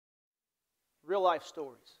real life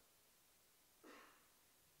stories.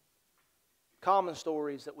 Common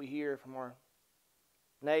stories that we hear from our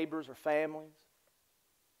neighbors or families,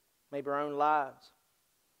 maybe our own lives.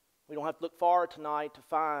 We don't have to look far tonight to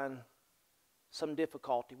find some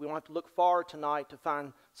difficulty. We don't have to look far tonight to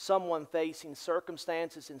find someone facing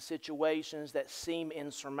circumstances and situations that seem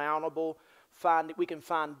insurmountable. We can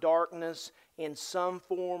find darkness in some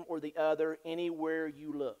form or the other anywhere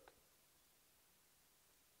you look.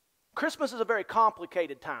 Christmas is a very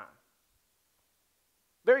complicated time.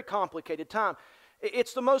 Very complicated time.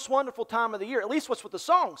 It's the most wonderful time of the year. At least that's what the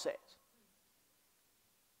song says.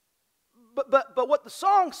 But what the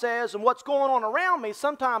song says and what's going on around me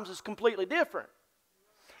sometimes is completely different.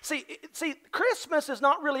 See, Christmas is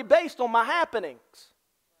not really based on my happenings.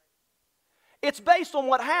 It's based on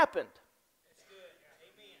what happened.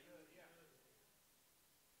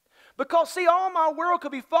 Because, see, all my world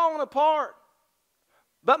could be falling apart.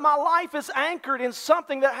 But my life is anchored in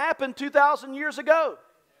something that happened 2,000 years ago.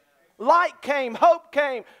 Light came, hope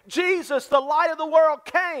came. Jesus, the light of the world,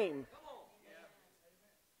 came.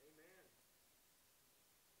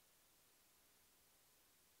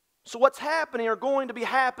 So what's happening or going to be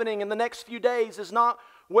happening in the next few days is not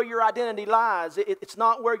where your identity lies. It's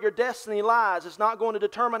not where your destiny lies. It's not going to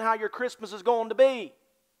determine how your Christmas is going to be.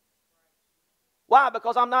 Why?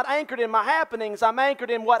 Because I'm not anchored in my happenings. I'm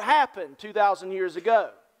anchored in what happened 2,000 years ago.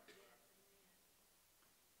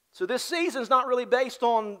 So this season's not really based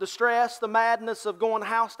on the stress, the madness of going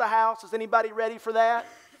house to house. Is anybody ready for that?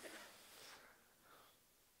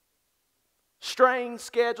 Strained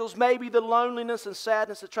schedules, maybe the loneliness and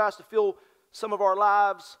sadness that tries to fill some of our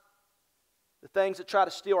lives, the things that try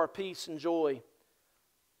to steal our peace and joy.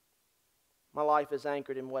 My life is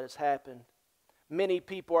anchored in what has happened. Many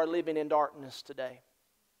people are living in darkness today.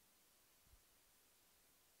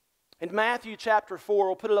 In Matthew chapter 4,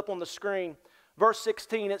 we'll put it up on the screen, verse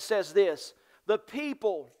 16, it says this: the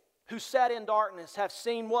people who sat in darkness have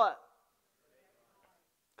seen what?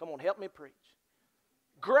 Come on, help me preach.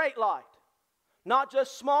 Great light. Not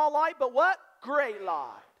just small light, but what? Great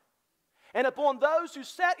light. And upon those who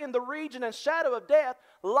sat in the region and shadow of death,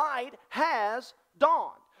 light has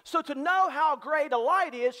dawned. So to know how great a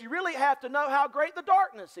light is, you really have to know how great the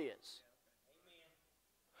darkness is.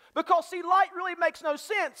 Because, see, light really makes no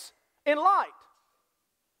sense in light.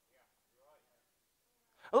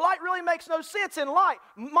 Light really makes no sense in light.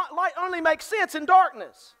 Light only makes sense in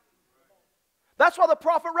darkness. That's why the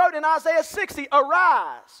prophet wrote in Isaiah 60,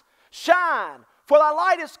 arise, shine, for thy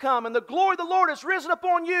light is come, and the glory of the Lord is risen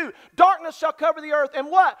upon you. Darkness shall cover the earth, and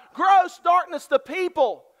what? Gross darkness the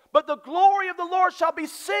people. But the glory of the Lord shall be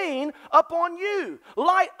seen upon you.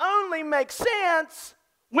 Light only makes sense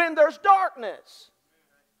when there's darkness.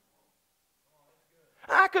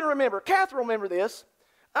 I can remember, Catherine will remember this.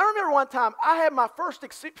 I remember one time I had my first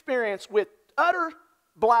experience with utter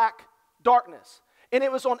black darkness. And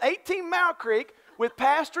it was on 18 Mile Creek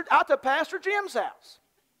out to Pastor Jim's house.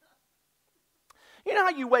 You know how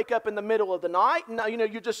you wake up in the middle of the night and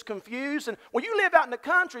you're just confused. And when you live out in the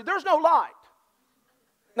country, there's no light.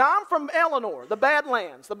 Now, I'm from Eleanor, the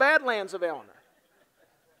Badlands of Eleanor.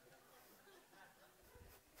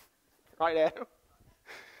 Right, Adam?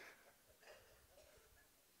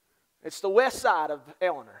 It's the west side of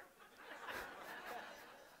Eleanor.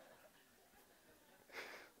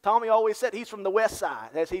 Tommy always said he's from the west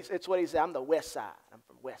side. That's what he said. I'm the west side. I'm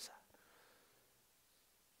from the west side.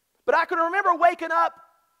 But I can remember waking up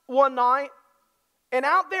one night, and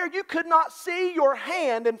out there you could not see your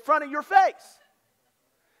hand in front of your face.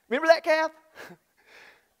 Remember that, Kath?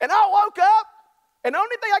 And I woke up, and the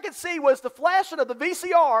only thing I could see was the flashing of the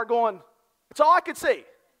VCR going, that's all I could see.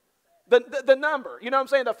 The number, you know what I'm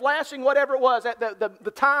saying? The flashing, whatever it was,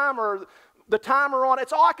 the time or the timer on it,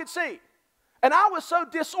 it's all I could see. And I was so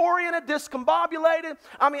disoriented, discombobulated.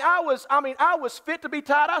 I was fit to be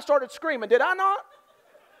tied. I started screaming. Did I not?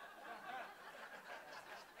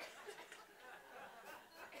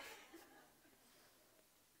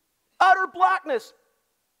 Utter blackness.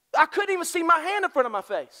 I couldn't even see my hand in front of my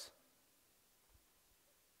face.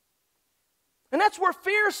 And that's where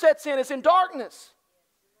fear sets in, is in darkness.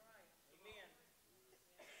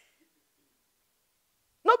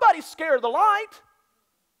 Nobody's scared of the light.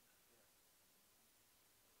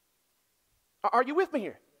 Are you with me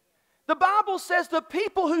here? The Bible says the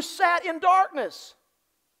people who sat in darkness.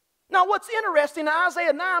 Now what's interesting in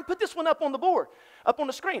Isaiah 9, put this one up on the board, up on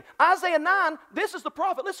the screen. Isaiah 9, this is the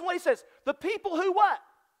prophet. Listen to what he says. The people who what?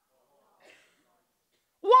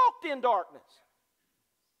 Walked in darkness,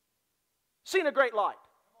 seen a great light.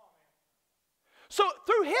 So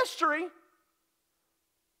through history,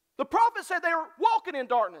 the prophet said they were walking in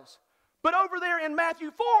darkness. But over there in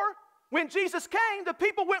Matthew 4, when Jesus came, the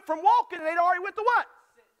people went from walking and they'd already went to what?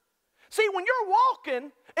 See, when you're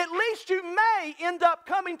walking, at least you may end up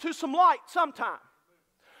coming to some light sometime.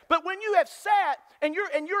 But when you have sat and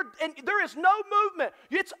there is no movement,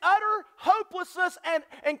 it's utter hopelessness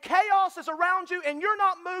and chaos is around you, and you're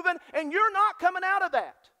not moving and you're not coming out of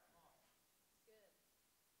that.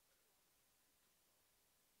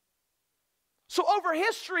 So over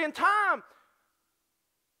history and time,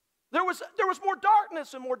 there was more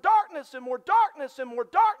darkness and more darkness and more darkness and more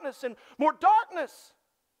darkness and more darkness.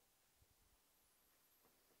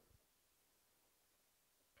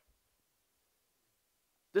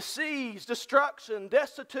 Disease, destruction,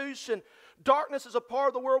 destitution. Darkness is a part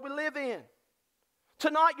of the world we live in.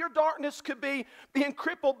 Tonight your darkness could be being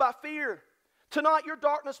crippled by fear. Tonight your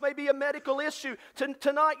darkness may be a medical issue.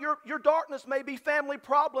 Tonight your darkness may be family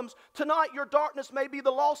problems. Tonight your darkness may be the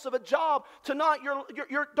loss of a job. Tonight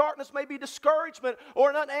your darkness may be discouragement or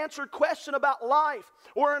an unanswered question about life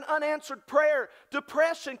or an unanswered prayer.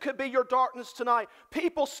 Depression could be your darkness tonight.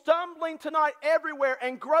 People stumbling tonight everywhere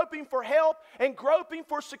and groping for help and groping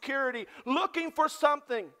for security, looking for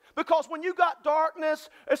something. Because when you got darkness,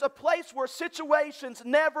 it's a place where situations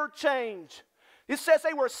never change. It says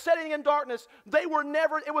they were sitting in darkness. It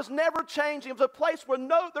was never changing. It was a place where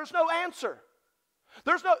there's no answer.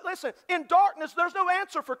 Listen, in darkness, there's no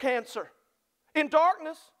answer for cancer. In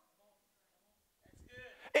darkness.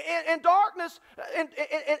 In darkness,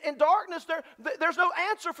 there's no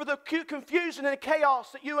answer for the confusion and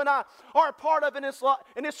chaos that you and I are a part of in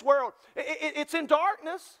this world. It's in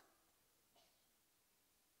darkness.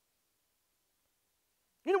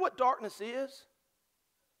 You know what darkness is?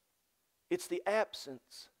 It's the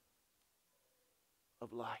absence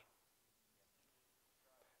of light.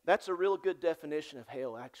 That's a real good definition of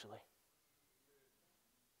hell, actually.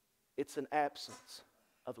 It's an absence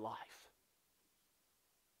of life.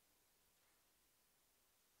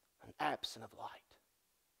 An absence of light.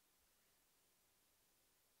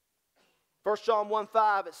 1 John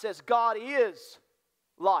 1:5, it says, God is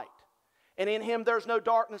light, and in Him there's no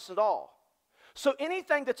darkness at all. So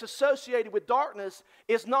anything that's associated with darkness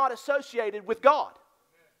is not associated with God.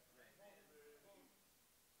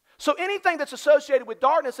 So anything that's associated with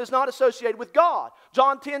darkness is not associated with God.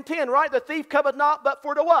 John 10:10, right? The thief cometh not but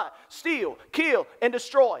for to what? Steal, kill, and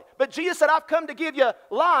destroy. But Jesus said, I've come to give you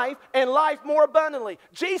life and life more abundantly.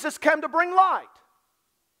 Jesus came to bring light.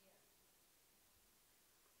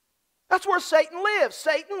 That's where Satan lives.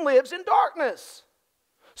 Satan lives in darkness.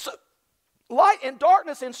 So light and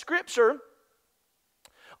darkness in Scripture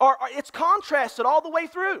it's contrasted all the way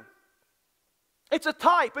through. It's a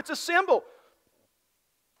type, it's a symbol.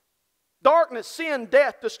 Darkness, sin,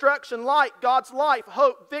 death, destruction, light, God's life,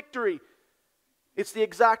 hope, victory. It's the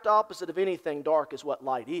exact opposite of anything dark is what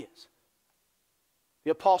light is.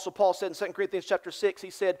 The Apostle Paul said in 2 Corinthians chapter 6, he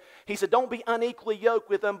said, don't be unequally yoked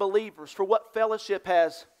with unbelievers, for what fellowship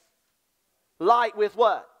has light with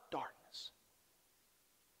what? Darkness.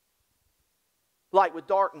 Light with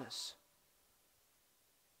darkness.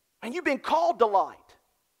 And you've been called to light.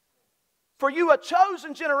 For you a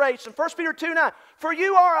chosen generation. 1 Peter 2:9. For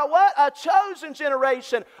you are a what? A chosen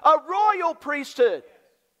generation. A royal priesthood.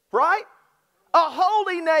 Right? A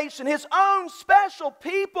holy nation. His own special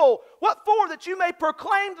people. What for? That you may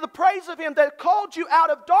proclaim the praise of Him that called you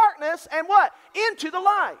out of darkness and what? Into the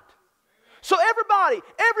light. So everybody,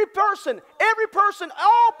 every person,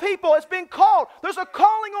 all people has been called. There's a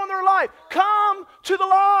calling on their life. Come to the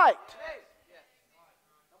light.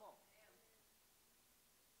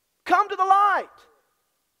 Come to the light.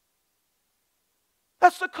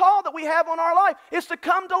 That's the call that we have on our life, is to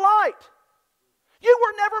come to light. You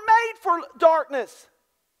were never made for darkness.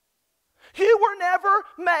 You were never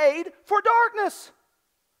made for darkness.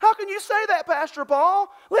 How can you say that, Pastor Paul?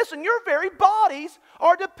 Listen, your very bodies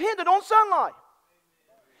are dependent on sunlight.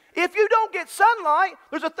 If you don't get sunlight,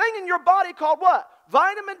 there's a thing in your body called what?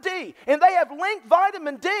 Vitamin D. And they have linked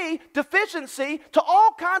vitamin D deficiency to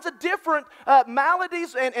all kinds of different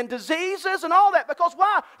maladies and diseases and all that. Because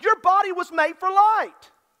why? Your body was made for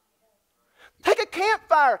light. Take a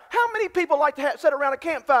campfire. How many people like to sit around a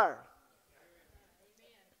campfire?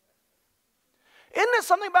 Isn't there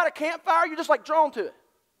something about a campfire you're just like drawn to it?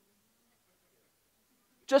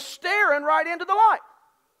 Just staring right into the light.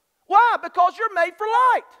 Why? Because you're made for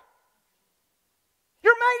light.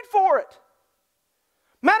 You're made for it.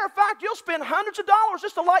 Matter of fact, you'll spend hundreds of dollars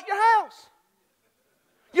just to light your house.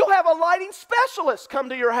 You'll have a lighting specialist come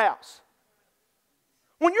to your house.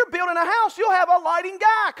 When you're building a house, you'll have a lighting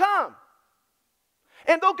guy come.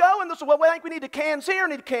 And they'll go and they'll say, well, I think we need the cans here,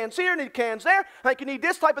 need the cans here, need the cans there. I think you need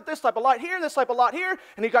this type of light here, this type of light here.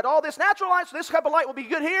 And you got all this natural light, so this type of light will be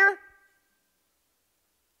good here.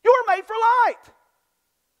 You were made for light.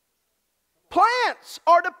 Plants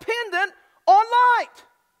are dependent on light.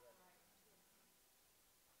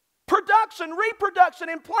 Production, reproduction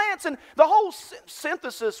in plants, and the whole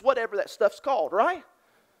synthesis, whatever that stuff's called, right?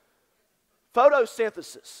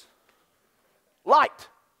 Photosynthesis. Light.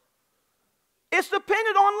 It's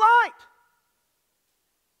dependent on light.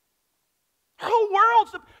 Our whole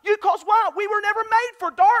world's, because why? We were never made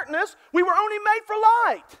for darkness. We were only made for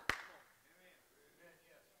light.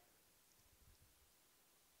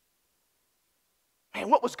 And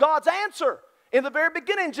what was God's answer? In the very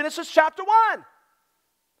beginning, Genesis chapter 1.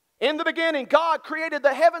 In the beginning, God created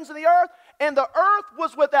the heavens and the earth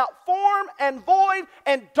was without form and void,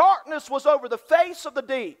 and darkness was over the face of the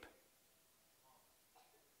deep.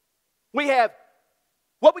 We have,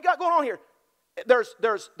 what we got going on here?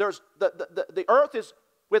 The earth is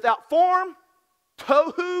without form,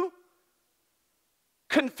 tohu,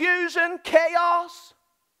 confusion, chaos,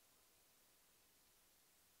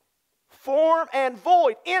 form and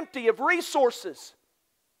void, empty of resources.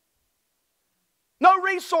 No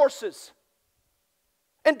resources.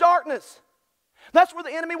 And darkness. That's where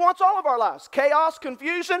the enemy wants all of our lives. Chaos,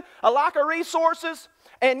 confusion, a lack of resources,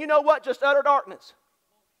 and you know what? Just utter darkness.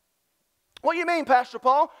 What do you mean, Pastor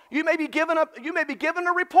Paul? You may be given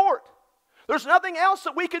a report. There's nothing else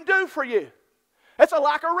that we can do for you. It's a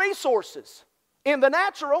lack of resources. In the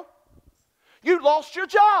natural, you lost your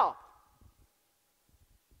job.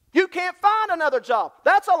 You can't find another job.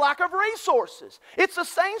 That's a lack of resources. It's the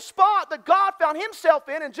same spot that God found himself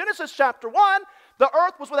in Genesis chapter 1. The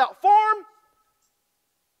earth was without form,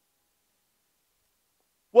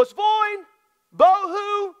 was void,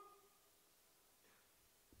 bohu,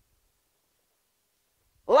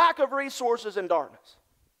 lack of resources and darkness.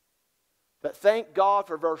 But thank God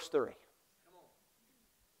for verse 3.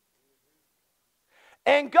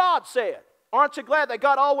 And God said, aren't you glad that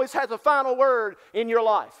God always has a final word in your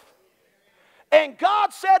life? And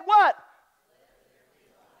God said what?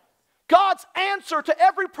 God's answer to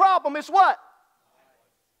every problem is what?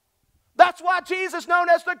 That's why Jesus is known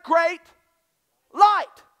as the great light.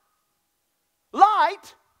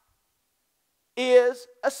 Light is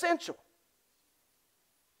essential.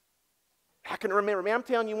 I can remember, man, I'm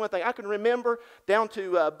telling you one thing. I can remember down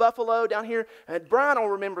to Buffalo, down here, and Brian will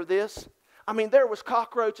remember this. I mean, there was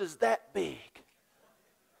cockroaches that big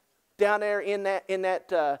down there in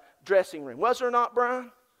that dressing room. Was there not,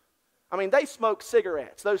 Brian? I mean, they smoked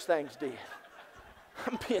cigarettes. Those things did.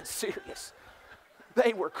 I'm being serious.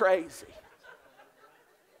 They were crazy.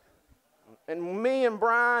 And me and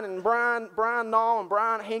Brian Nall and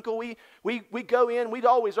Brian Hinkle, we go in. We'd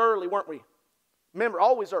always early, weren't we? Remember,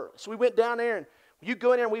 always early. So we went down there, and you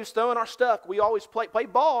go in there, and we was throwing our stuff. We always play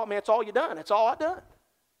ball. I mean, that's all you done. That's all I done.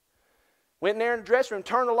 Went in there in the dressing room,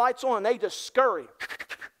 turned the lights on, and they just scurried.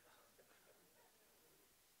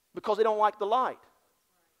 Because they don't like the light.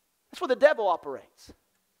 That's where the devil operates.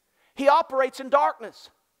 He operates in darkness.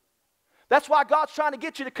 That's why God's trying to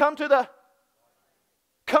get you to come to the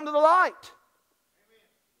light.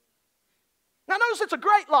 Now notice it's a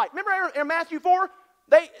great light. Remember in Matthew 4?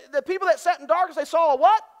 The people that sat in darkness, they saw a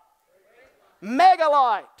what? Mega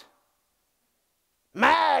light.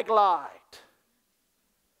 Mag light.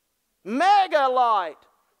 Mega light.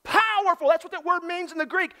 Powerful. That's what that word means in the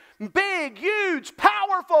Greek. Big, huge,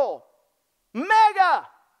 powerful. Mega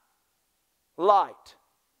light.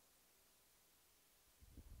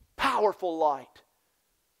 Powerful light.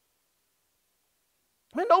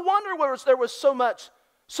 I mean, no wonder there was so much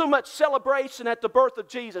celebration at the birth of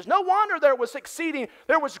Jesus. No wonder there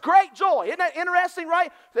was great joy. Isn't that interesting,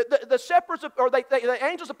 right? The shepherds, the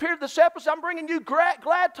angels appeared to the shepherds. I'm bringing you glad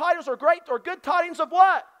tidings or good tidings of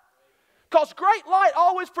what? Because great light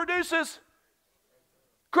always produces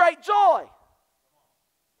great joy.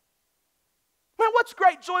 Man, what's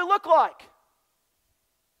great joy look like?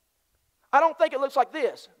 I don't think it looks like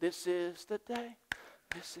this. This is the day.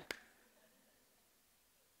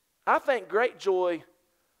 I think great joy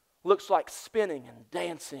looks like spinning and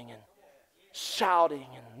dancing and shouting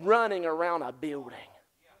and running around a building.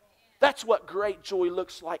 That's what great joy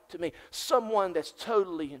looks like to me. Someone that's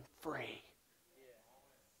totally free.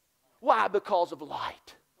 Why? Because of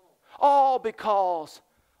light. All because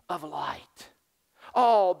of light.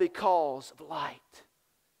 All because of light.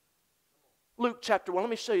 Luke chapter 1. Let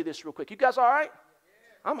me show you this real quick. You guys all right?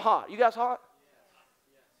 I'm hot. You guys hot?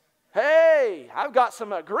 Hey, I've got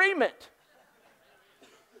some agreement.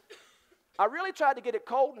 I really tried to get it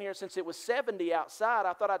cold in here since it was 70 outside.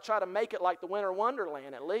 I thought I'd try to make it like the Winter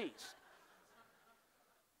Wonderland at least.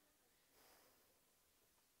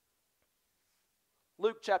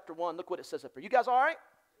 Luke chapter 1, look what it says up here. You guys all right?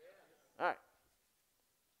 All right.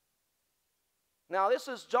 Now this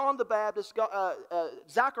is John the Baptist.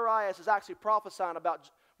 Zacharias is actually prophesying about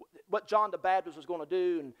what John the Baptist was going to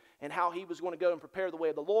do and how he was going to go and prepare the way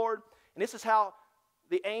of the Lord. And this is how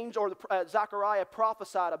the angel, or Zechariah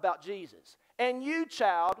prophesied about Jesus. And you,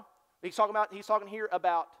 child, he's talking here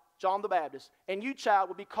about John the Baptist. And you, child,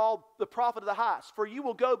 will be called the prophet of the highest, for you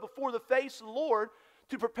will go before the face of the Lord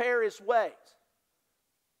to prepare his ways,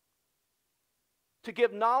 to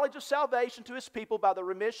give knowledge of salvation to his people by the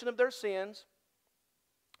remission of their sins,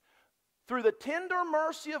 through the tender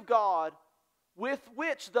mercy of God, with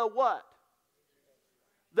which the what?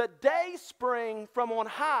 The day spring from on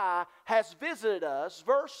high has visited us,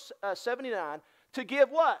 verse 79, to give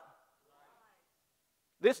what?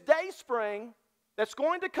 This day spring that's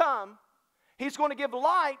going to come, he's going to give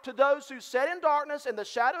light to those who sit in darkness and the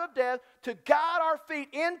shadow of death, to guide our feet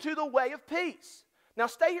into the way of peace. Now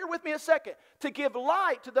stay here with me a second. To give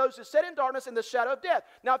light to those who sit in darkness and the shadow of death.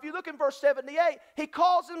 Now if you look in verse 78, he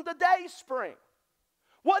calls him the day spring.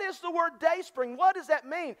 What is the word day spring? What does that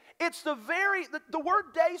mean? It's the word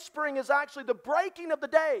day spring is actually the breaking of the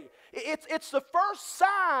day. It's the first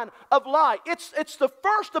sign of light. It's the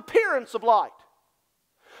first appearance of light.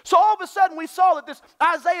 So all of a sudden we saw that this,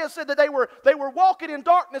 Isaiah said that they were walking in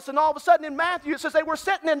darkness, and all of a sudden in Matthew it says they were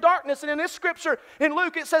sitting in darkness, and in this scripture in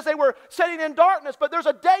Luke it says they were sitting in darkness, but there's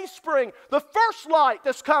a day spring, the first light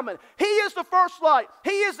that's coming. He is the first light.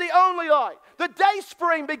 He is the only light. The day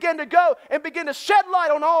spring began to go and begin to shed light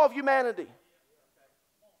on all of humanity.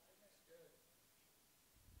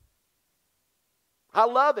 I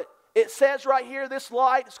love it. It says right here, this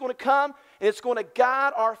light is going to come and it's going to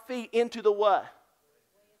guide our feet into the what?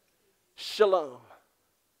 Shalom.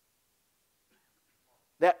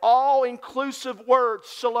 That all-inclusive word,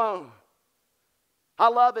 shalom. I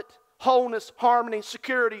love it. Wholeness, harmony,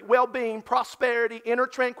 security, well-being, prosperity, inner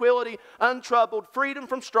tranquility, untroubled, freedom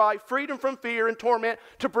from strife, freedom from fear and torment,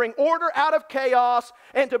 to bring order out of chaos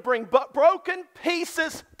and to bring broken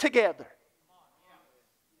pieces together.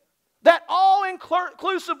 That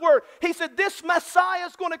all-inclusive word. He said this Messiah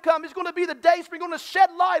is going to come. He's going to be the day spring, going to shed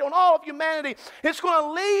light on all of humanity. It's going to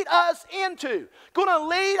lead us going to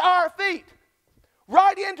lead our feet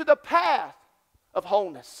right into the path of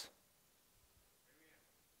wholeness.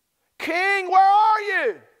 King, where are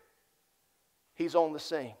you? He's on the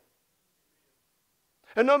scene.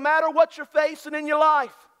 And no matter what you're facing in your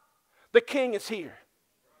life, the King is here.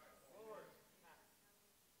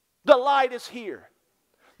 The light is here.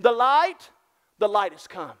 The light has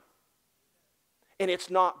come. And it's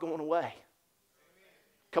not going away.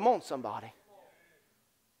 Come on, somebody.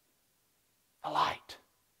 The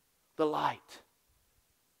light.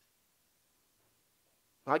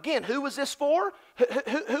 Now again, who was this for?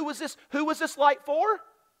 Who was this light for?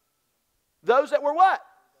 Those that were what?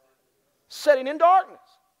 Sitting in darkness.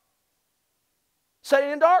 Sitting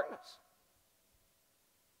in darkness.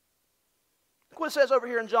 Look what it says over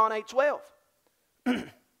here in John 8:12.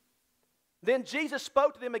 Then Jesus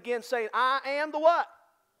spoke to them again, saying, I am the what?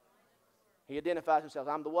 He identifies himself.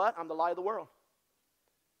 I'm the what? I'm the light of the world.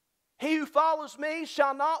 He who follows me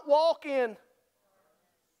shall not walk in,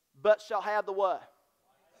 but shall have the what?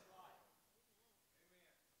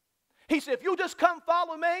 He said, if you'll just come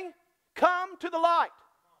follow me, come to the light.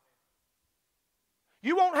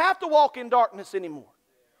 You won't have to walk in darkness anymore.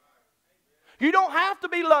 You don't have to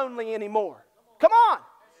be lonely anymore. Come on.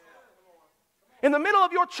 In the middle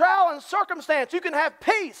of your trial and circumstance, you can have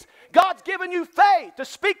peace. God's given you faith to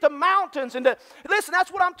speak to mountains and to, listen,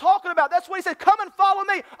 that's what I'm talking about. That's what he said, come and follow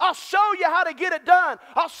me. I'll show you how to get it done.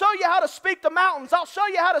 I'll show you how to speak to mountains. I'll show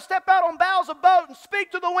you how to step out on bows of boat and speak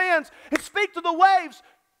to the winds and speak to the waves.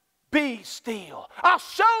 Be still. I'll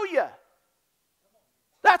show you.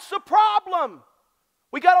 That's the problem.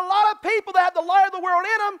 We got a lot of people that have the light of the world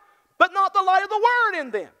in them, but not the light of the word in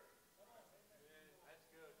them.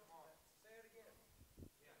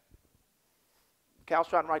 Cal's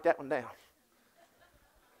trying to write that one down.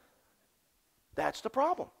 That's the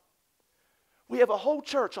problem. We have a whole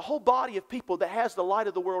church, a whole body of people that has the light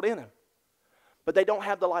of the world in them, but they don't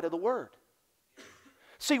have the light of the word.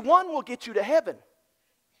 See, one will get you to heaven.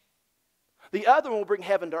 The other one will bring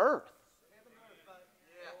heaven to earth.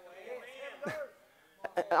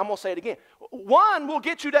 I'm going to say it again. One will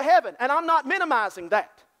get you to heaven, and I'm not minimizing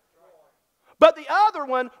that. But the other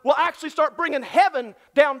one will actually start bringing heaven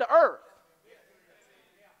down to earth.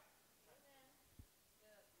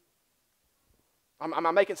 Am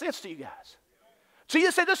I making sense to you guys?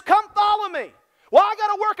 Jesus said, just come follow me. Well, I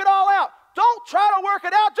got to work it all out. Don't try to work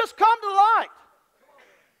it out. Just come to the light.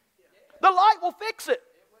 The light will fix it.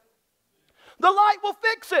 The light will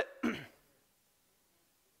fix it.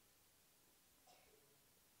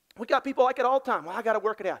 We got people like it all the time. Well, I got to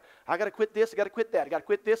work it out. I got to quit this. I got to quit that. I got to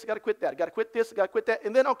quit this. I got to quit that. I got to quit this. I got to quit that.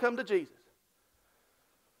 And then I'll come to Jesus.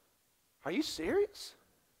 Are you serious?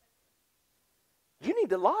 You need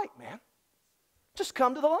the light, man. Just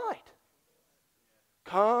come to the light.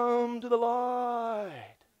 Come to the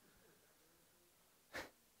light.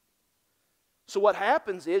 So what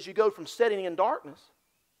happens is you go from sitting in darkness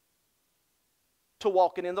to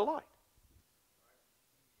walking in the light.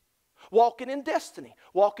 Walking in destiny.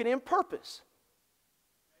 Walking in purpose.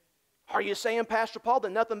 Are you saying, Pastor Paul,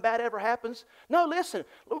 that nothing bad ever happens? No, listen.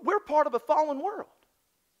 We're part of a fallen world.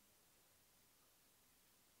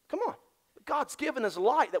 Come on. God's given us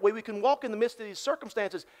light. That way we can walk in the midst of these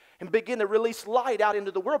circumstances and begin to release light out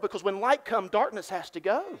into the world. Because when light comes, darkness has to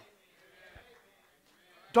go.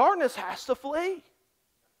 Darkness has to flee.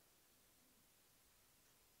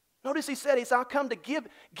 Notice he said, I'll come to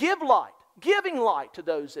give light. Giving light to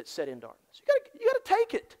those that sit in darkness. You got to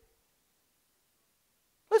take it.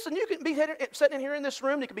 Listen, you can be sitting here in this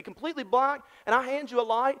room, it can be completely black, and I hand you a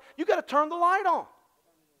light. You got to turn the light on.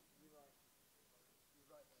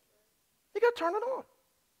 You got to turn it on.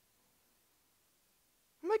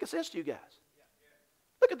 Making sense to you guys?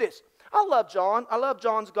 Look at this. I love John. I love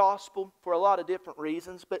John's gospel for a lot of different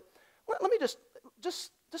reasons, but let me just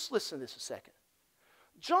listen to this a second.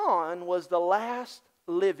 John was the last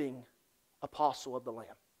living apostle of the Lamb.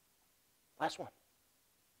 Last one.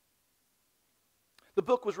 The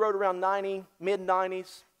book was wrote around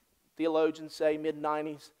mid-90s. Theologians say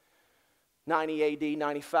mid-90s. 90 AD,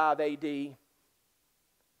 95 AD.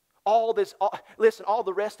 All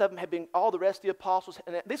the rest of them have been, all the rest of the apostles,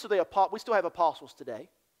 and this is we still have apostles today.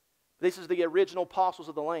 This is the original apostles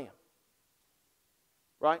of the Lamb.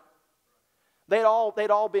 Right? They'd all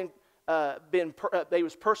been they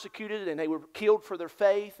was persecuted and they were killed for their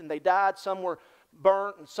faith and they died. Some were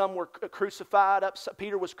burnt and some were crucified.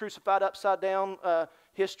 Peter was crucified upside down,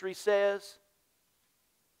 history says.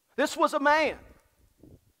 This was a man,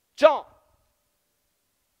 John,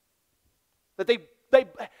 that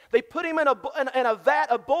they put him in a vat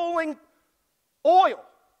of boiling oil.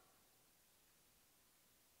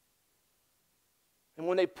 And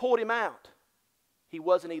when they pulled him out, he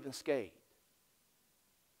wasn't even scathed.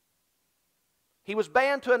 He was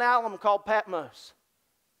bound to an island called Patmos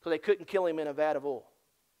because they couldn't kill him in a vat of oil.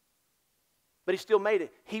 But he still made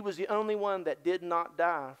it. He was the only one that did not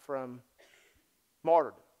die from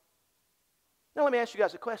martyrdom. Now let me ask you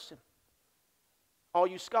guys a question. All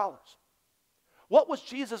you scholars. What was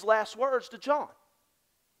Jesus' last words to John?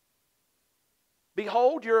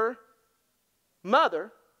 Behold your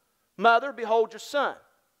mother. Mother, behold your son.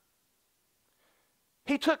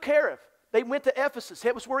 He took care of. They went to Ephesus.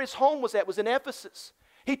 That was where his home was at, was in Ephesus.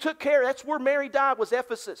 He took care. That's where Mary died, was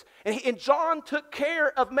Ephesus. And John took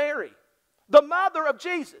care of Mary, the mother of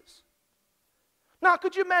Jesus. Now,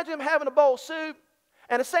 could you imagine him having a bowl of soup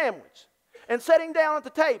and a sandwich and sitting down at the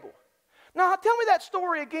table? Now, tell me that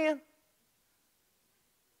story again.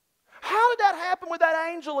 How did that happen with that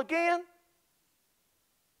angel again?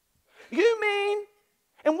 You mean,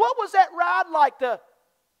 and what was that ride like to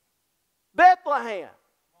Bethlehem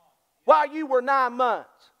while you were 9 months?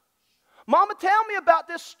 Mama, tell me about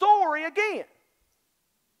this story again.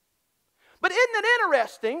 But isn't it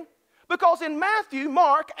interesting? Because in Matthew,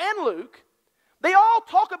 Mark, and Luke, they all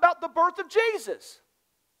talk about the birth of Jesus.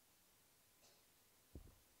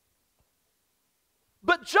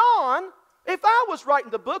 But John, if I was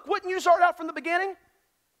writing the book, wouldn't you start out from the beginning?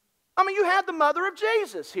 I mean, you had the mother of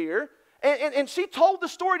Jesus here, and she told the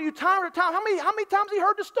story to you time after time. How many times he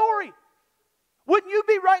heard the story? Wouldn't you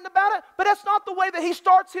be writing about it? But that's not the way that he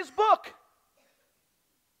starts his book.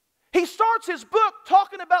 He starts his book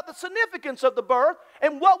talking about the significance of the birth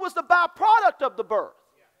and what was the byproduct of the birth.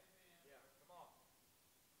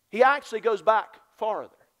 He actually goes back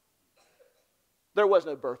farther. There was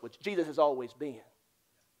no birth, which Jesus has always been.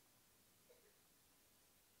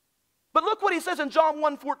 But look what he says in John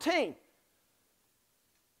 1:14.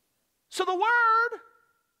 So the Word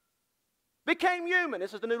became human.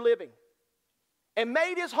 This is the New Living. And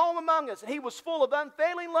made his home among us. And he was full of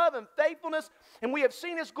unfailing love and faithfulness. And we have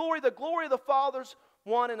seen his glory, the glory of the Father's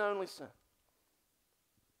one and only Son.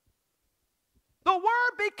 The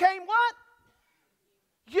Word became what?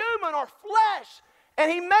 Human or flesh.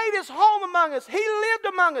 And he made his home among us. He lived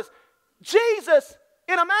among us. Jesus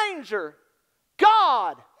in a manger.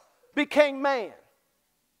 God became man.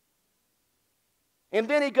 And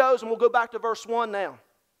then he goes, and we'll go back to verse 1 now.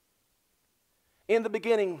 In the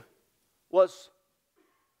beginning was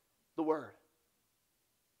the Word.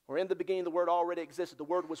 Or in the beginning the Word already existed. The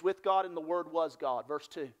Word was with God and the Word was God. Verse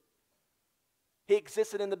 2. He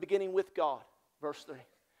existed in the beginning with God. Verse 3.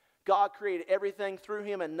 God created everything through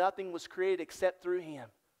Him and nothing was created except through Him.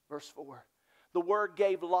 Verse 4. The Word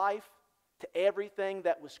gave life to everything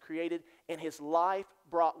that was created, and His life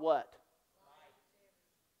brought what?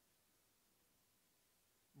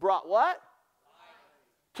 Brought what?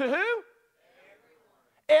 Life. To who?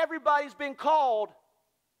 Everybody's been called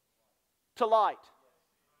to light.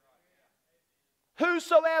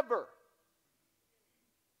 Whosoever.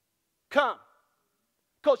 Come.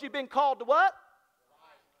 Because you've been called to what?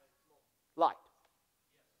 Light.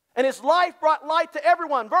 And His life brought light to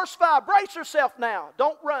everyone. Verse 5, brace yourself now.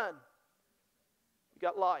 Don't run. You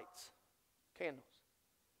got lights, candles.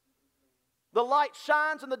 The light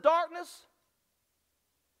shines in the darkness,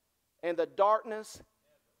 and the darkness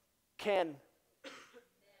can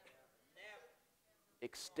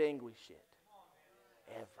extinguish it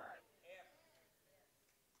ever.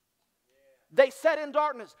 They sat in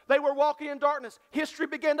darkness. They were walking in darkness. History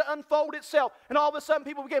began to unfold itself. And all of a sudden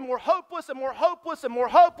people became more hopeless and more hopeless and more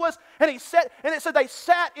hopeless. And it said they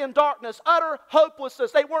sat in darkness, utter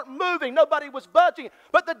hopelessness. They weren't moving. Nobody was budging.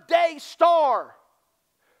 But the day star.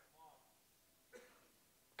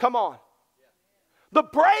 Come on. The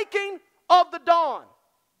breaking of the dawn.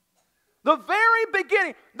 The very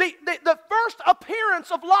beginning. The first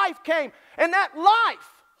appearance of life came. And that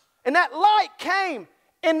light came.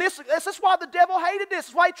 And this is why the devil hated this.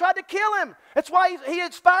 It's why he tried to kill him. It's why he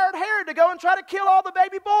inspired Herod to go and try to kill all the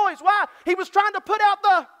baby boys. Why? He was trying to put out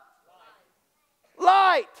the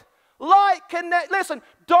light. Light connect. Listen,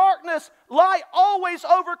 darkness, light always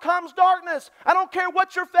overcomes darkness. I don't care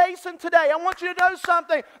what you're facing today. I want you to know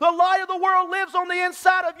something. The light of the world lives on the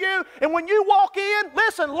inside of you. And when you walk in,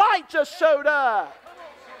 listen, light just showed up.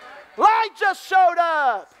 Light just showed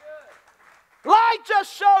up. Light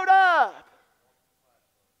just showed up.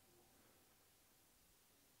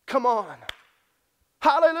 Come on.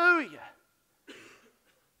 Hallelujah.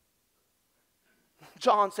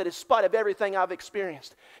 John said, in spite of everything I've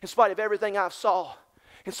experienced, in spite of everything I've saw,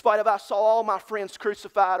 in spite of I saw all my friends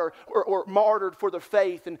crucified or martyred for their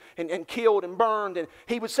faith and killed and burned. And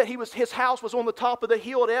he would say his house was on the top of the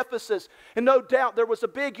hill at Ephesus. And no doubt there was a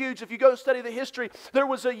big, huge, if you go and study the history, there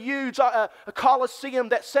was a huge a Colosseum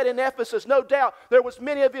that sat in Ephesus. No doubt there was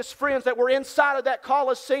many of his friends that were inside of that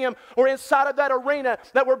Colosseum or inside of that arena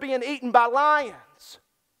that were being eaten by lions.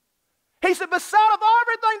 He said, beside of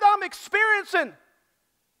everything that I'm experiencing,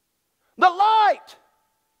 the light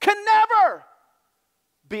can never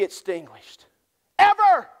be extinguished.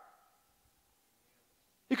 Ever.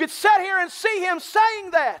 You could sit here and see him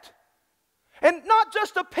saying that. And not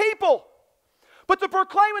just to people, but to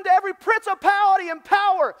proclaim into every principality and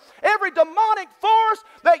power, every demonic force,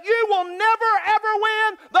 that you will never ever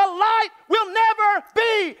win. The light will never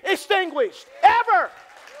be extinguished. Ever.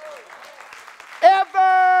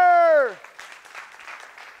 Ever.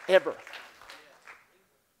 Ever.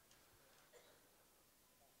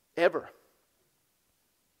 Ever.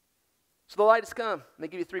 So the light has come. Let me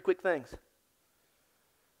give you 3 quick things.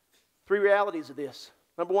 3 realities of this.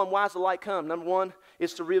 Number 1, why does the light come? Number 1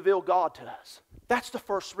 is to reveal God to us. That's the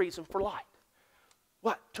first reason for light.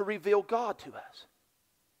 What? To reveal God to us.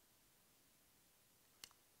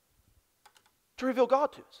 To reveal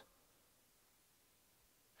God to us.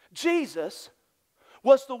 Jesus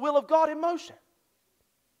was the will of God in motion.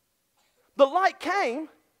 The light came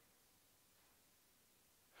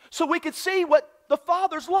so we could see what the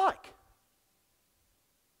Father's like.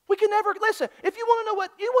 We can never, listen, if you want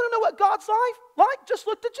to know what God's like, just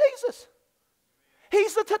look to Jesus.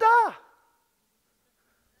 He's the ta-da.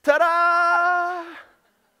 Ta-da.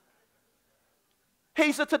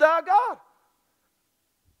 He's the ta-da God.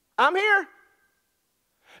 I'm here.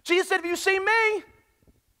 Jesus said, if you've seen me,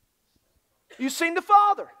 you've seen the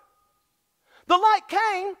Father. The light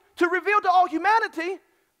came to reveal to all humanity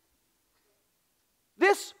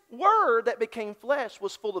this Word that became flesh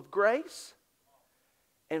was full of grace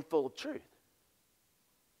and full of truth.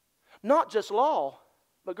 Not just law,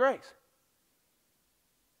 but grace.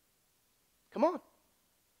 Come on.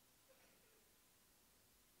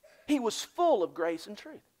 He was full of grace and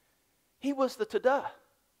truth. He was the ta-da.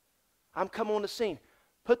 I'm come on the scene.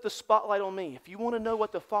 Put the spotlight on me. If you want to know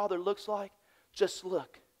what the Father looks like, just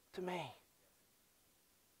look to me.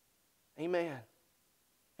 Amen.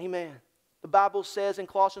 Amen. The Bible says in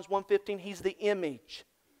Colossians 1:15, He's the image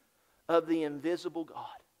of the invisible God.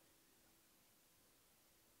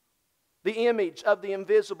 The image of the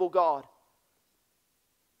invisible God.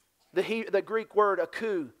 The Greek word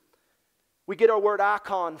aku. We get our word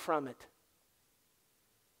icon from it.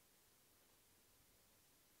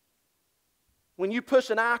 When you push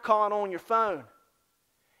an icon on your phone,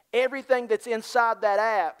 everything that's inside that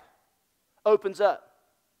app opens up.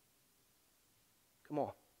 Come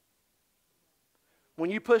on. When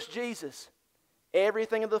you push Jesus,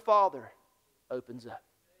 everything of the Father opens up.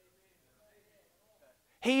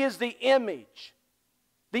 He is the image,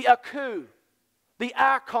 the aku, the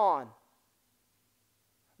icon.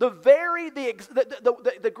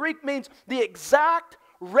 The Greek means the exact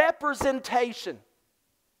representation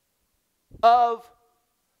of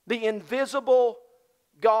the invisible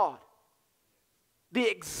God. The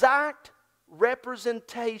exact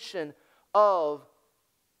representation of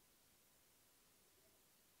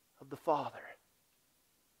the Father.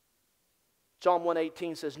 John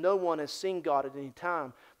 1:18 says, no one has seen God at any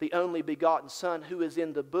time. The only begotten Son who is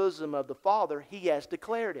in the bosom of the Father, He has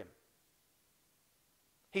declared Him.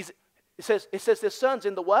 It says this Son's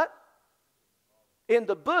in the what? In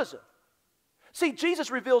the bosom. See,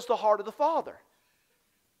 Jesus reveals the heart of the Father.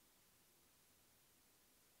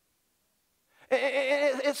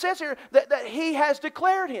 It says here that He has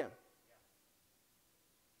declared Him.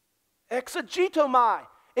 Exegetomai.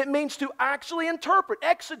 It means to actually interpret.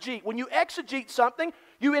 Exegete. When you exegete something,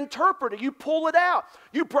 you interpret it. You pull it out.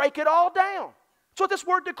 You break it all down. That's what this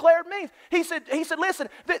word declared means. He said, listen,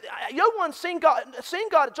 no one's seen God.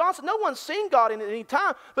 John said, no one's seen God in any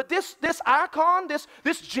time. But this icon, this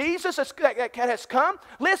Jesus that has come,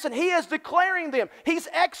 listen, He is declaring them. He's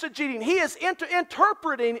exegeting. He is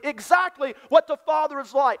interpreting exactly what the Father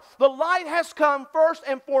is like. The light has come first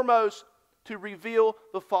and foremost to reveal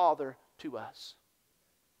the Father to us.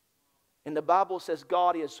 And the Bible says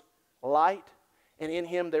God is light, and in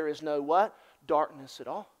Him there is no what? Darkness at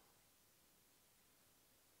all.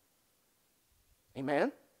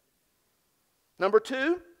 Amen? Number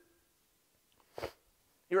two,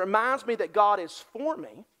 it reminds me that God is for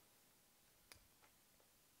me.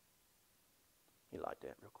 You like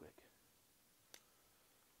that real quick?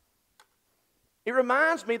 It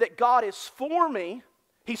reminds me that God is for me,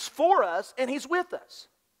 He's for us, and He's with us.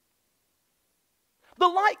 The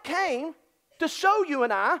light came to show you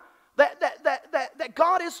and I that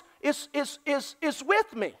God is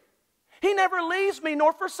with me. He never leaves me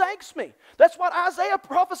nor forsakes me. That's what Isaiah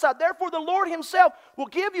prophesied. Therefore the Lord Himself will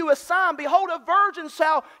give you a sign. Behold, a virgin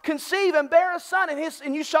shall conceive and bear a son,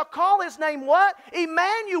 and you shall call His name what?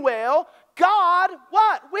 Emmanuel, God,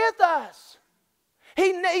 what? With us.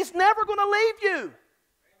 He's never going to leave you.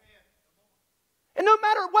 And no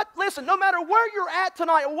matter what, listen, no matter where you're at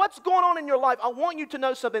tonight or what's going on in your life, I want you to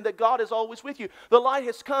know something, that God is always with you. The light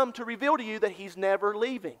has come to reveal to you that He's never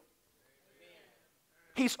leaving.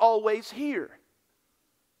 He's always here.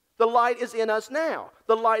 The light is in us now.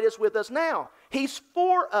 The light is with us now. He's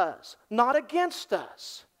for us, not against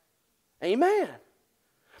us. Amen.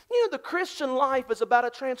 You know, the Christian life is about a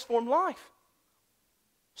transformed life.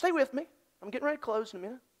 Stay with me. I'm getting ready to close in a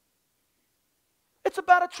minute. It's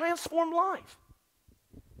about a transformed life.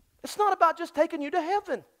 It's not about just taking you to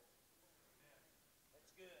heaven.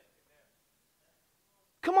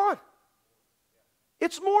 Come on.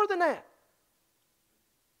 It's more than that.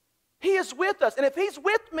 He is with us. And if He's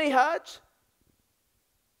with me, Hudge,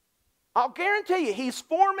 I'll guarantee you, He's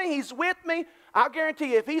for me, He's with me. I'll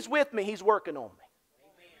guarantee you, if He's with me, He's working on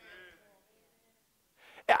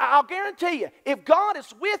me. I'll guarantee you, if God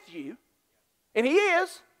is with you, and He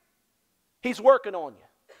is, He's working on you.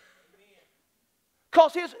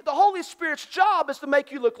 Because the Holy Spirit's job is to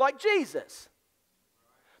make you look like Jesus.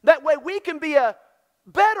 That way we can be a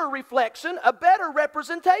better reflection, a better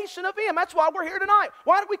representation of Him. That's why we're here tonight.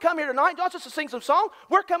 Why did we come here tonight? Not just to sing some song.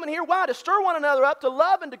 We're coming here, why? To stir one another up to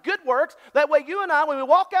love and to good works. That way you and I, when we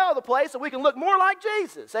walk out of the place, that we can look more like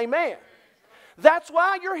Jesus. Amen. That's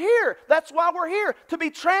why you're here. That's why we're here. To be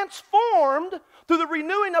transformed through the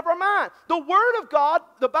renewing of our mind. The Word of God,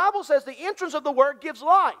 the Bible says the entrance of the Word gives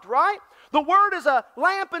light, right? The Word is a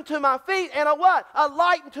lamp unto my feet and a what? A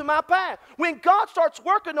light unto my path. When God starts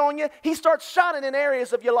working on you, He starts shining in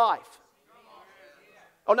areas of your life.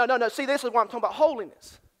 Oh, no. See, this is what I'm talking about,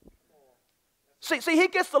 holiness. See, He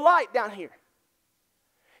gets the light down here.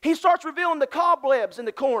 He starts revealing the cobwebs in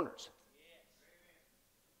the corners.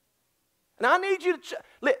 And I need you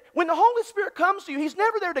to, when the Holy Spirit comes to you, He's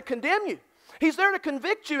never there to condemn you. He's there to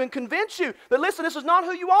convict you and convince you that, listen, this is not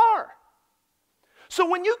who you are. So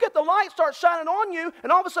when you get the light start shining on you,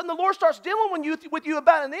 and all of a sudden the Lord starts dealing with you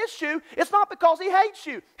about an issue, it's not because He hates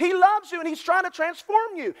you. He loves you, and He's trying to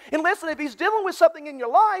transform you. And listen, if He's dealing with something in your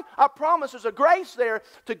life, I promise there's a grace there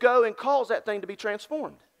to go and cause that thing to be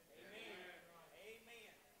transformed.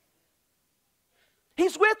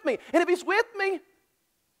 He's with me. And if He's with me,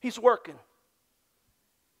 He's working.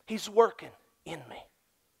 He's working in me.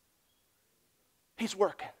 He's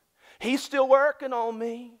working. He's still working on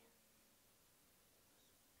me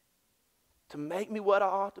to make me what I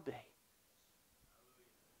ought to be.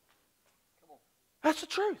 That's the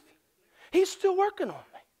truth. He's still working on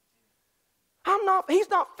me. He's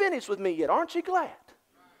not finished with me yet. Aren't you glad?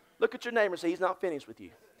 Look at your neighbor and say, He's not finished with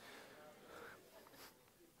you.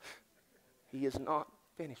 He is not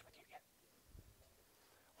finished with you yet.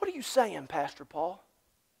 What are you saying, Pastor Paul?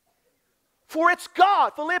 For it's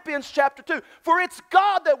God, Philippians chapter 2, for it's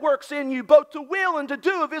God that works in you both to will and to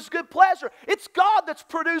do of His good pleasure. It's God that's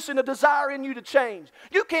producing a desire in you to change.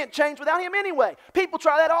 You can't change without Him anyway. People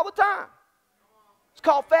try that all the time. It's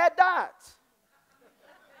called fad diets.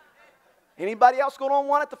 Anybody else going on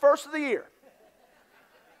one at the first of the year?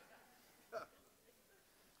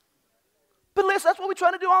 But listen, that's what we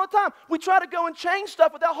try to do all the time. We try to go and change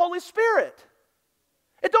stuff without Holy Spirit.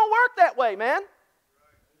 It don't work that way, man.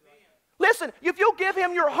 Listen, if you'll give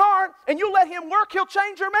Him your heart and you let Him work, He'll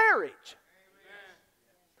change your marriage.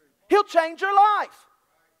 He'll change your life.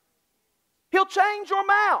 He'll change your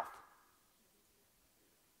mouth.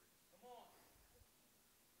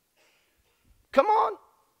 Come on.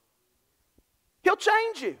 He'll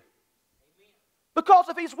change you. Because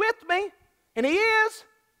if He's with me, and He is,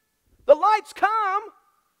 the lights come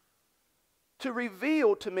to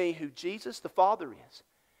reveal to me who Jesus the Father is.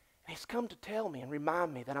 And He's come to tell me and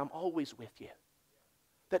remind me that I'm always with you.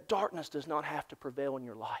 That darkness does not have to prevail in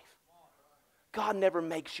your life. God never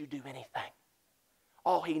makes you do anything.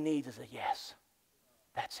 All He needs is a yes.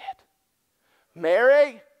 That's it.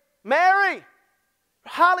 Mary,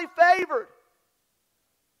 highly favored.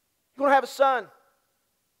 You're going to have a son.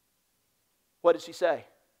 What did she say?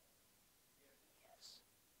 Yes.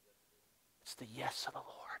 It's the yes of the Lord.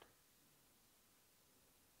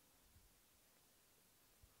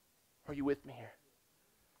 Are you with me here?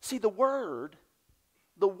 See, the word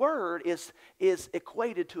is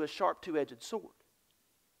equated to a sharp two-edged sword.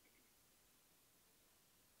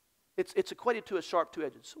 It's equated to a sharp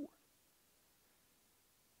two-edged sword.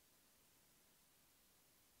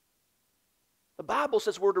 The Bible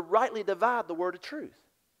says we're to rightly divide the word of truth.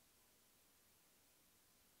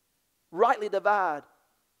 Rightly divide,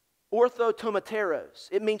 orthotomateros.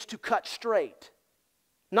 It means to cut straight.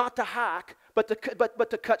 Not to hack, but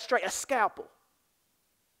to cut straight. A scalpel.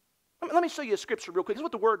 Let me show you a scripture real quick. This is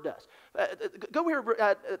what the word does. Go here,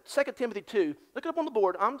 2 Timothy 2. Look it up on the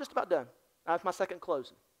board. I'm just about done. That's my second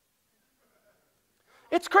closing.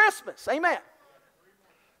 It's Christmas. Amen.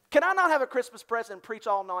 Can I not have a Christmas present and preach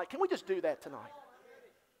all night? Can we just do that tonight?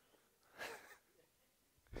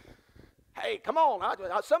 Hey, come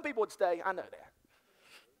on. Some people would stay. I know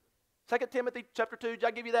that. 2 Timothy chapter 2. Did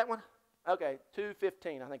I give you that one? Okay,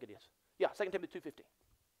 2:15, I think it is. Yeah, 2 Timothy 2:15.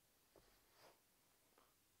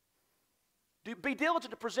 Be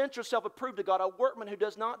diligent to present yourself approved to God, a workman who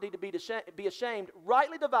does not need to be ashamed,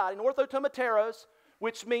 rightly dividing, orthotomateros,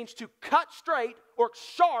 which means to cut straight or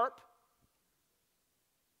sharp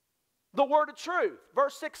the word of truth.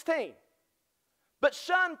 Verse 16. But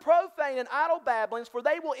shun profane and idle babblings, for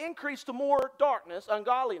they will increase to more darkness,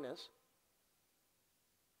 ungodliness.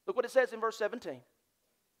 Look what it says in verse 17.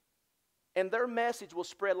 And their message will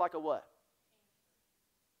spread like a what?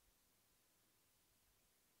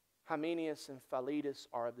 Hymenaeus and Philetus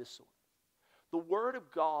are of this sort. The Word of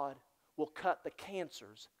God will cut the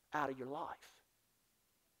cancers out of your life.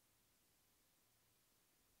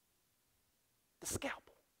 The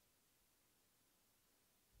scalpel.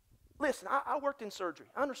 Listen, I worked in surgery.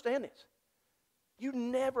 I understand this. You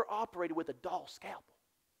never operated with a dull scalpel.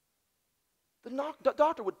 The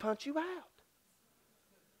doctor would punch you out.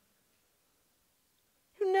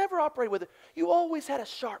 You never operated with it. You always had a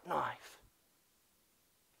sharp knife.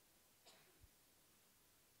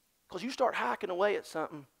 Because you start hacking away at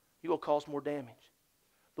something, you will cause more damage.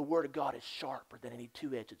 The Word of God is sharper than any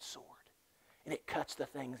two-edged sword. And it cuts the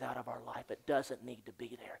things out of our life that doesn't need to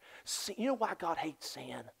be there. See, you know why God hates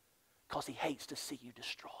sin? Because He hates to see you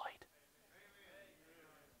destroyed.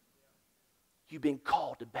 You've been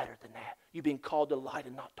called to better than that. You've been called to light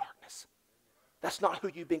and not darkness. That's not who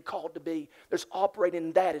you've been called to be. There's operating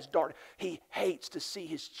in that is dark. He hates to see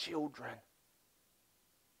His children.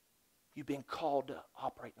 You've been called to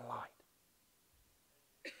operate in light.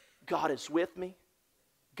 God is with me.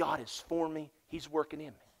 God is for me. He's working in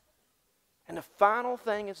me. And the final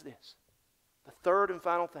thing is this. The third and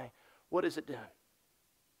final thing. What is it doing?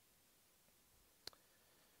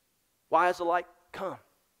 Why has the light come?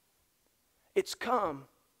 It's come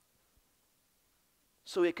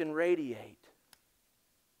so it can radiate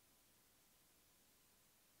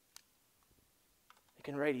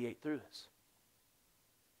can radiate through us.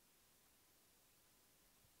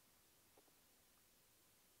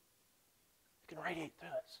 It can radiate through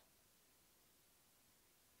us.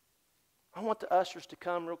 I want the ushers to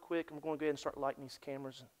come real quick. I'm going to go ahead and start lighting these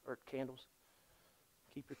cameras or candles.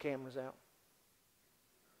 Keep your cameras out.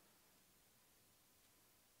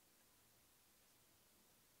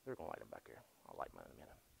 They're going to light them back here. I'll light mine in a minute.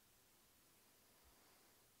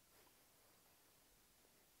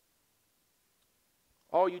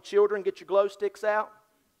 All you children, get your glow sticks out.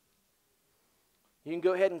 You can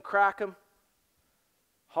go ahead and crack them.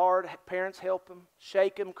 Hard, parents help them.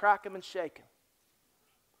 Shake them, crack them, and shake them.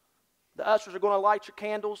 The ushers are going to light your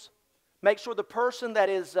candles. Make sure the person that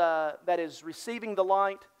is receiving the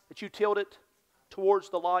light, that you tilt it towards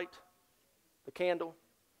the light, the candle.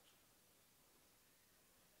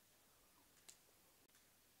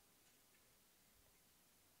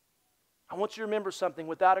 I want you to remember something.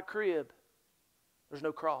 Without a crib, there's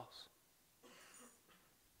no cross.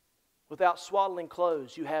 Without swaddling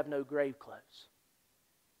clothes, you have no grave clothes.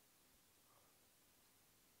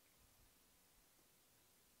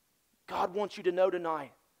 God wants you to know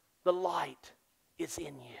tonight, the light is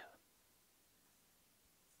in you.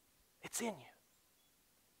 It's in you.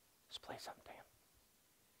 Let's play something, Dan.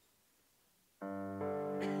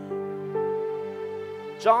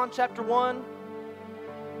 John chapter 1.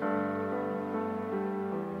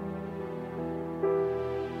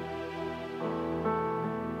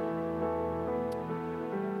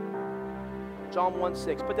 John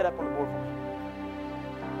 1:6. Put that up on the board for me.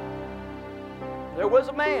 There was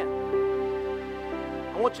a man.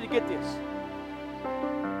 I want you to get this.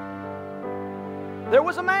 There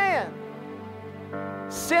was a man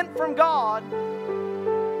sent from God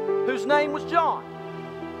whose name was John.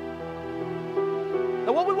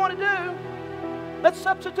 Now what we want to do, let's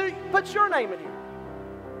substitute, put your name in here.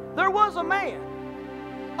 There was a man,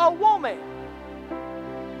 a woman,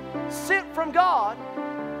 sent from God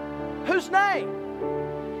whose name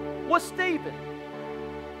was Stephen,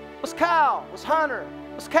 was Kyle, was Hunter,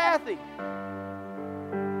 was Kathy,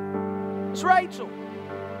 was Rachel,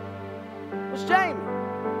 was Jamie,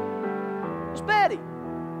 was Betty,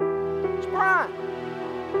 was Brian.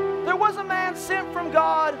 There was a man sent from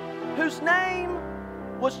God whose name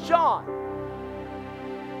was John.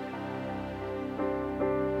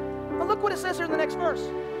 Now look what it says here in the next verse.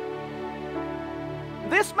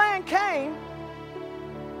 This man came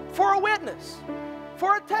for a witness,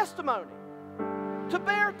 for a testimony, to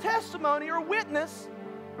bear testimony or witness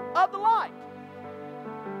of the light,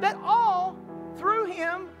 that all through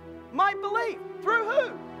him might believe. Through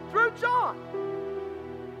who? Through John.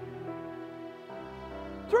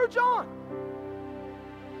 Through John.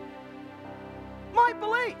 Might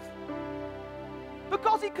believe.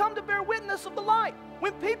 Because he come to bear witness of the light.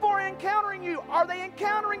 When people are encountering you, are they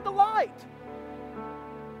encountering the light?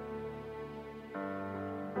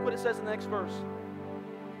 What it says in the next verse.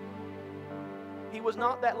 He was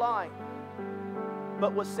not that light,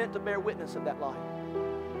 but was sent to bear witness of that light.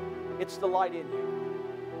 It's the light in you.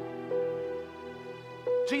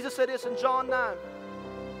 Jesus said this in John 9,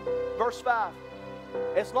 verse 5.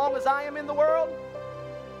 As long as I am in the world,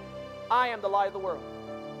 I am the light of the world.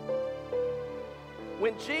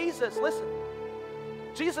 When Jesus, listen,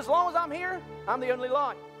 Jesus, as long as I'm here, I'm the only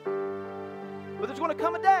light. But there's going to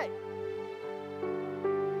come a day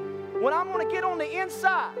when I'm going to get on the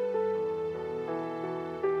inside.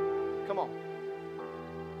 Come on.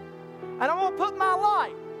 And I'm going to put my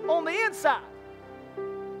light on the inside.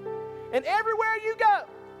 And everywhere you go,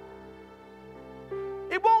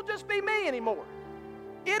 it won't just be me anymore.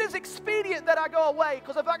 It is expedient that I go away,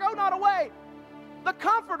 because if I go not away, the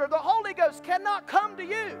Comforter, the Holy Ghost, cannot come to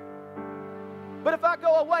you. But if I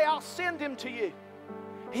go away, I'll send Him to you.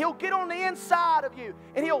 He'll get on the inside of you,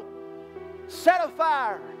 and He'll set a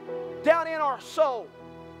fire down in our soul,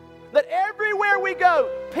 that everywhere we go,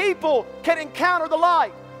 people can encounter the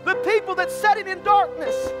light. The people that sitting in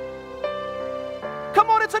darkness. Come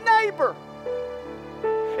on, it's a neighbor.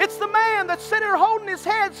 It's the man that's sitting there holding his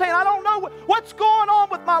head saying, I don't know what's going on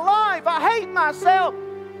with my life. I hate myself.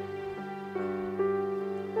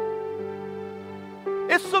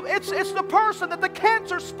 It's the person that the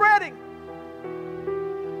cancer's spreading.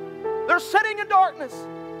 They're sitting in darkness.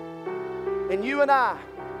 And you and I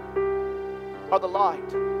are the light.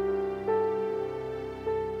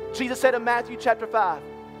 Jesus said in Matthew chapter 5,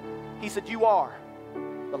 He said, you are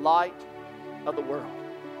the light of the world.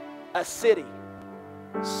 A city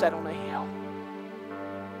set on a hill.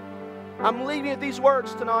 I'm leaving you with these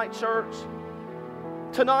words tonight, church.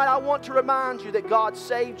 Tonight I want to remind you that God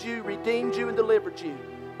saved you, redeemed you, and delivered you.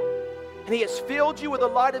 And He has filled you with the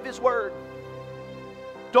light of His Word.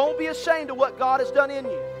 Don't be ashamed of what God has done in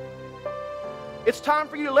you. It's time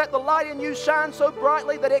for you to let the light in you shine so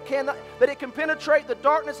brightly that it can penetrate the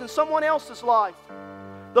darkness in someone else's life.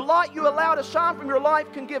 The light you allow to shine from your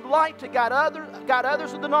life can give light to guide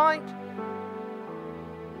others of the night.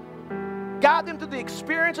 Guide them through the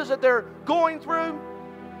experiences that they're going through.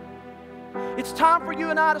 It's time for you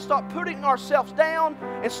and I to start putting ourselves down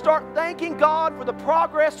and start thanking God for the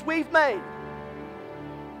progress we've made.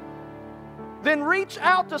 Then reach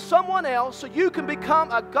out to someone else so you can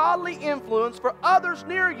become a godly influence for others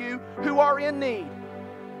near you who are in need.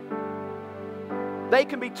 They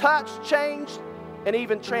can be touched, changed, and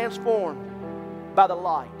even transformed by the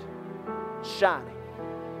light shining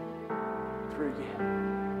through you.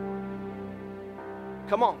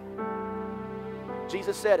 Come on.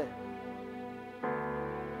 Jesus said it.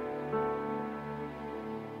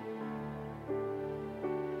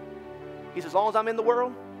 He says, as long as I'm in the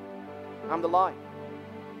world, I'm the light.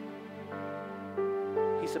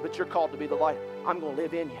 He said, but you're called to be the light. I'm going to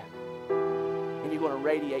live in you. And you're going to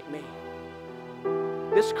radiate me.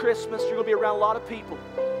 This Christmas, you're going to be around a lot of people.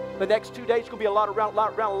 The next 2 days, you're going to be around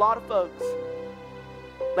a lot of folks.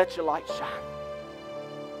 Let your light shine.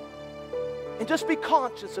 And just be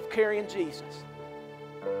conscious of carrying Jesus.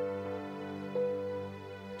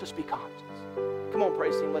 Just be conscious. Come on,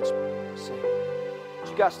 praise Him. Let's sing. Would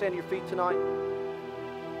you guys stand to your feet tonight?